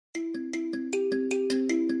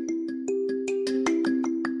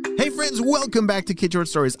Hey friends, welcome back to Kid Short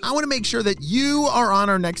Stories. I want to make sure that you are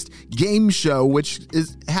on our next game show, which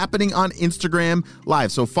is happening on Instagram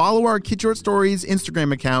Live. So follow our Kid Short Stories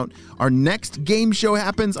Instagram account. Our next game show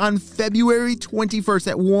happens on February 21st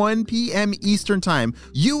at 1 p.m. Eastern Time.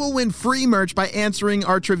 You will win free merch by answering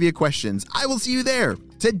our trivia questions. I will see you there.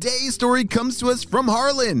 Today's story comes to us from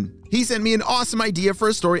Harlan. He sent me an awesome idea for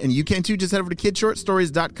a story, and you can too. Just head over to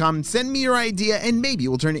kidshortstories.com, send me your idea, and maybe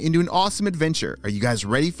we'll turn it into an awesome adventure. Are you guys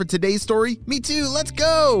ready for today's story? Me too. Let's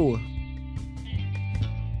go.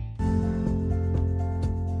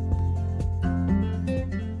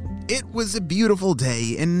 It was a beautiful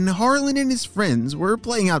day, and Harlan and his friends were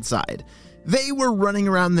playing outside. They were running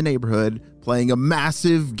around the neighborhood, playing a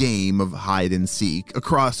massive game of hide and seek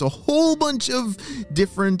across a whole bunch of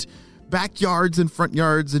different backyards and front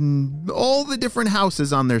yards and all the different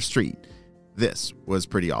houses on their street. This was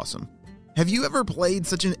pretty awesome. Have you ever played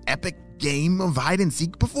such an epic game of hide and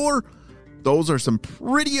seek before? Those are some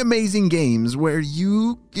pretty amazing games where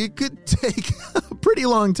it could take a pretty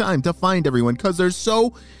long time to find everyone because there's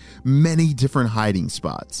so many different hiding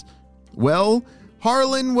spots. Well,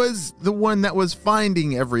 Harlan was the one that was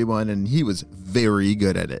finding everyone, and he was very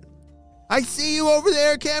good at it. "I see you over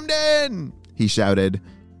there, Camden!" he shouted.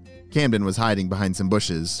 Camden was hiding behind some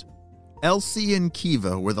bushes. Elsie and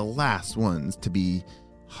Kiva were the last ones to be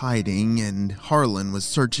hiding, and Harlan was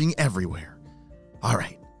searching everywhere. All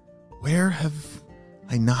right, where have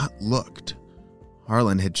I not looked?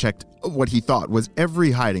 Harlan had checked what he thought was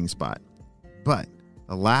every hiding spot, but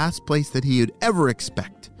the last place that he would ever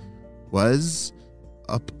expect was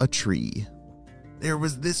up a tree. There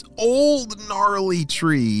was this old, gnarly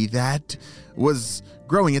tree that was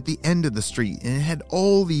growing at the end of the street, and it had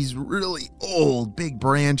all these really old, big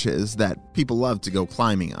branches that people love to go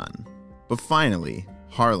climbing on. But finally,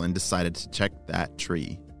 Harlan decided to check that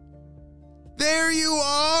tree. "There you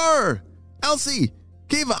are! Elsie,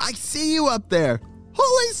 Kiva, I see you up there!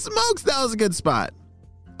 Holy smokes, that was a good spot!"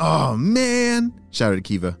 "Oh, man!" shouted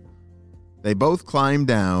Kiva. They both climbed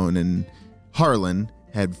down, and Harlan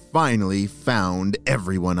had finally found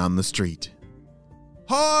everyone on the street.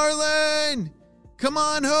 "Harlan! Come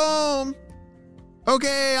on home!"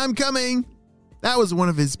 "Okay, I'm coming." That was one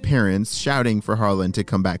of his parents shouting for Harlan to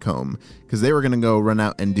come back home because they were going to go run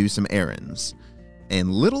out and do some errands.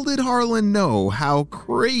 And little did Harlan know how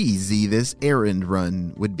crazy this errand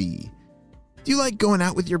run would be. Do you like going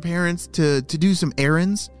out with your parents to do some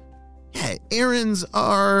errands? Yeah, errands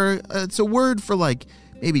it's a word for like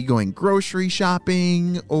maybe going grocery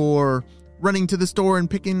shopping or running to the store and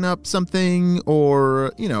picking up something,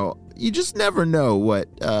 or, you just never know what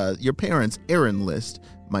your parents' errand list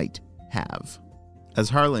might have. As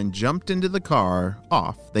Harlan jumped into the car,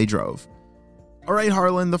 off they drove. "All right,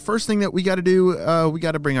 Harlan, the first thing that we got to do, we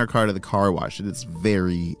got to bring our car to the car wash. It's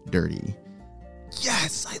very dirty."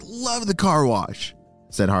 "Yes, I love the car wash,"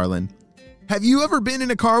 said Harlan. "Have you ever been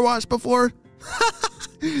in a car wash before?"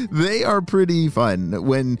 They are pretty fun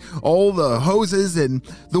when all the hoses and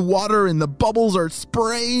the water and the bubbles are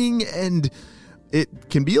spraying, and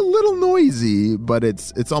it can be a little noisy, but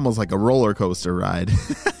it's almost like a roller coaster ride.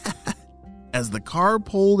 As the car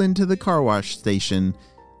pulled into the car wash station,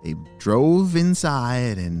 they drove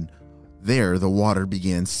inside, and there the water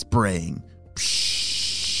began spraying.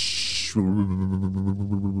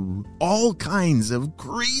 All kinds of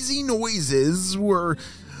crazy noises were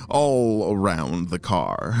all around the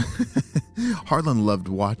car. Harlan loved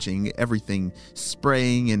watching everything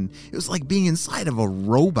spraying, and it was like being inside of a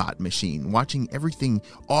robot machine, watching everything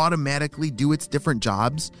automatically do its different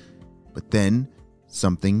jobs. But then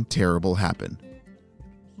something terrible happened.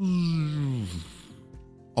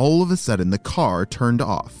 All of a sudden, the car turned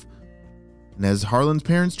off. And as Harlan's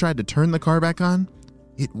parents tried to turn the car back on,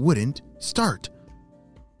 it wouldn't start.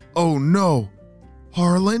 "Oh no,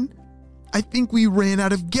 Harlan, I think we ran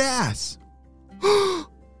out of gas."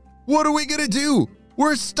 "What are we going to do?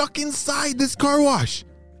 We're stuck inside this car wash.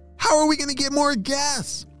 How are we going to get more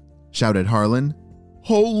gas?" shouted Harlan.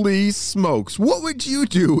 Holy smokes, what would you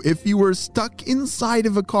do if you were stuck inside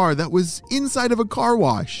of a car that was inside of a car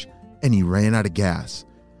wash and you ran out of gas?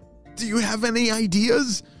 Do you have any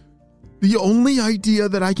ideas? The only idea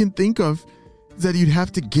that I can think of is that you'd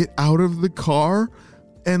have to get out of the car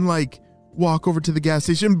and walk over to the gas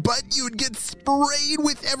station, but you would get sprayed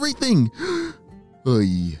with everything.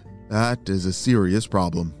 Oy, that is a serious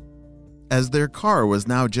problem. As their car was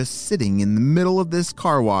now just sitting in the middle of this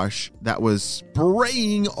car wash that was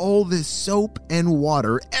spraying all this soap and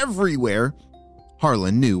water everywhere,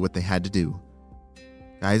 Harlan knew what they had to do.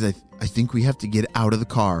 "Guys, I think we have to get out of the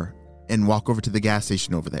car and walk over to the gas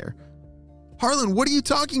station over there." Harlan, what are you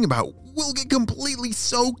talking about? We'll get completely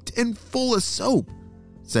soaked and full of soap,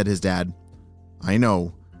 said his dad. I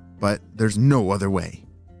know, but there's no other way.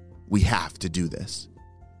 We have to do this.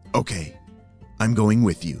 Okay, I'm going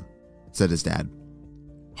with you, said his dad.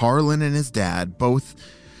 Harlan and his dad both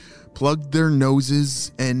plugged their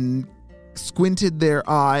noses and squinted their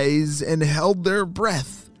eyes and held their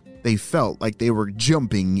breath. They felt like they were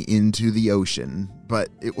jumping into the ocean, but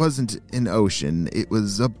it wasn't an ocean. It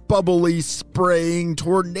was a bubbly, spraying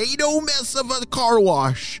tornado mess of a car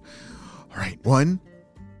wash. All right, 1,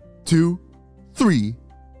 2, 3.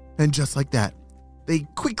 And just like that, they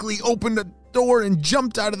quickly opened a door and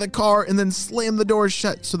jumped out of the car and then slammed the door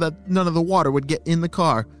shut so that none of the water would get in the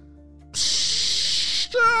car.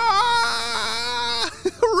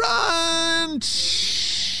 Run!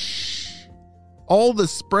 All the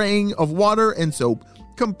spraying of water and soap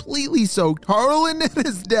completely soaked Harlan and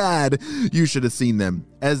his dad. You should have seen them.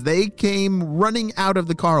 As they came running out of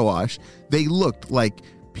the car wash, they looked like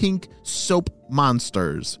pink soap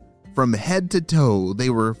monsters. From head to toe, they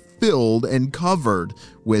were filled and covered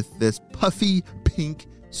with this puffy pink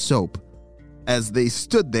soap. As they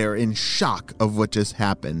stood there in shock of what just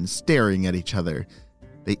happened, staring at each other,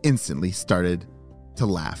 they instantly started to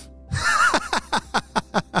laugh.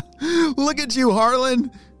 Look at you,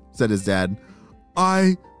 Harlan, said his dad.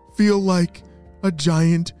 I feel like a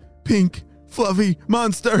giant pink fluffy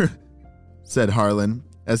monster, said Harlan.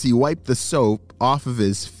 As he wiped the soap off of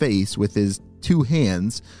his face with his 2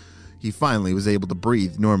 hands, he finally was able to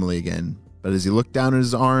breathe normally again. But as he looked down at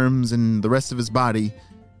his arms and the rest of his body,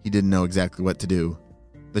 he didn't know exactly what to do.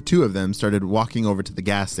 The 2 of them started walking over to the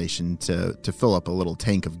gas station to fill up a little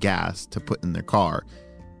tank of gas to put in their car.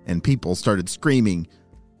 And people started screaming,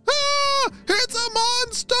 "Ah! It's a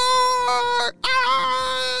monster!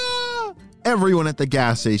 Ah!" Everyone at the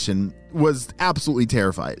gas station was absolutely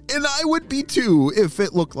terrified. And I would be too if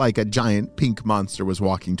it looked like a giant pink monster was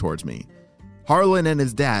walking towards me. Harlan and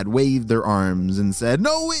his dad waved their arms and said,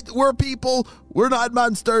 "No, we're people. We're not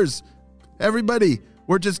monsters. Everybody,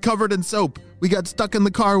 we're just covered in soap. We got stuck in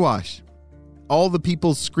the car wash." All the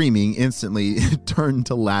people screaming instantly turned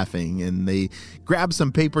to laughing, and they grabbed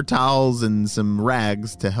some paper towels and some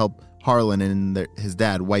rags to help Harlan and his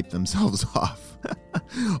dad wipe themselves off.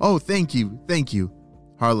 "Oh, thank you, thank you."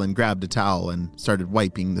 Harlan grabbed a towel and started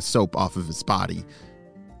wiping the soap off of his body.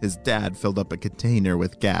 His dad filled up a container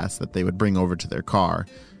with gas that they would bring over to their car.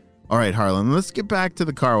 "All right, Harlan, let's get back to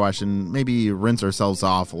the car wash and maybe rinse ourselves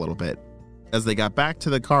off a little bit." As they got back to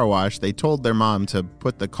the car wash, they told their mom to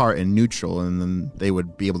put the car in neutral, and then they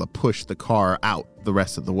would be able to push the car out the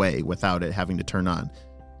rest of the way without it having to turn on.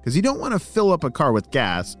 Because you don't want to fill up a car with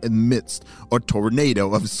gas amidst a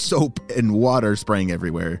tornado of soap and water spraying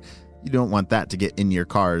everywhere. You don't want that to get in your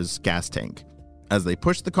car's gas tank. As they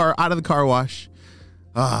pushed the car out of the car wash,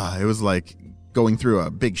 it was like going through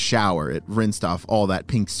a big shower. It rinsed off all that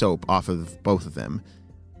pink soap off of both of them.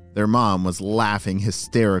 Their mom was laughing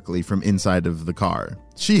hysterically from inside of the car.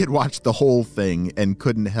 She had watched the whole thing and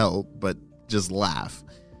couldn't help but just laugh.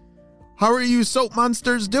 "How are you soap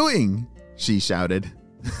monsters doing?" she shouted.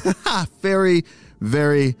 "Very,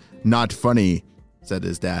 very not funny," said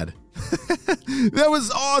his dad. "That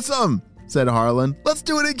was awesome," said Harlan. "Let's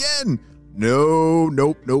do it again."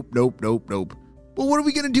 Nope. "Well, what are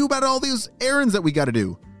we going to do about all these errands that we got to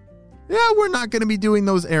do?" "Yeah, we're not going to be doing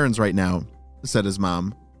those errands right now," said his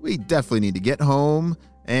mom. "We definitely need to get home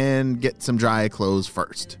and get some dry clothes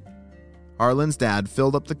first." Harlan's dad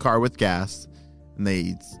filled up the car with gas, and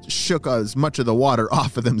they shook as much of the water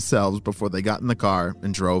off of themselves before they got in the car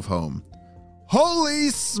and drove home. Holy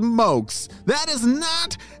smokes! That is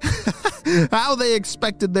not how they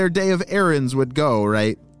expected their day of errands would go,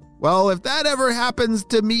 right? Well, if that ever happens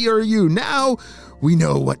to me or you, now we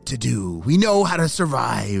know what to do. We know how to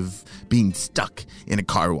survive being stuck in a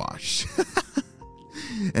car wash.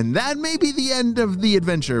 And that may be the end of the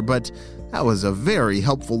adventure, but that was a very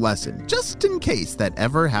helpful lesson, just in case that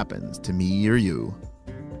ever happens to me or you.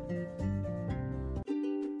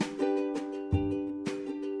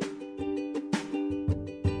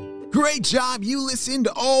 Great job, you listened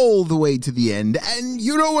all the way to the end, and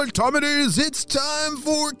you know what time it is? It's time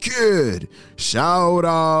for Kid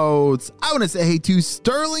Shoutouts. I want to say hey to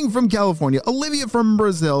Sterling from California, Olivia from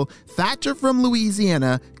Brazil, Thatcher from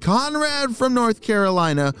Louisiana, Conrad from North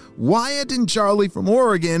Carolina, Wyatt and Charlie from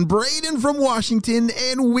Oregon, Braden from Washington,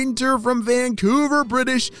 and Winter from Vancouver,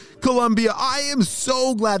 British Columbia. I am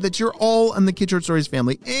so glad that you're all on the Kid Short Stories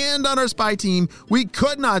family and on our spy team. We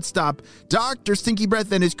could not stop Dr. Stinky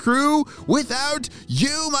Breath and his crew without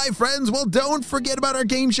you, my friends. Well, don't forget about our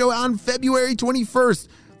game show on February 21st.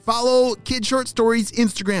 Follow Kid Short Stories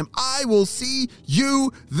Instagram. I will see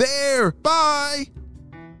you there. Bye.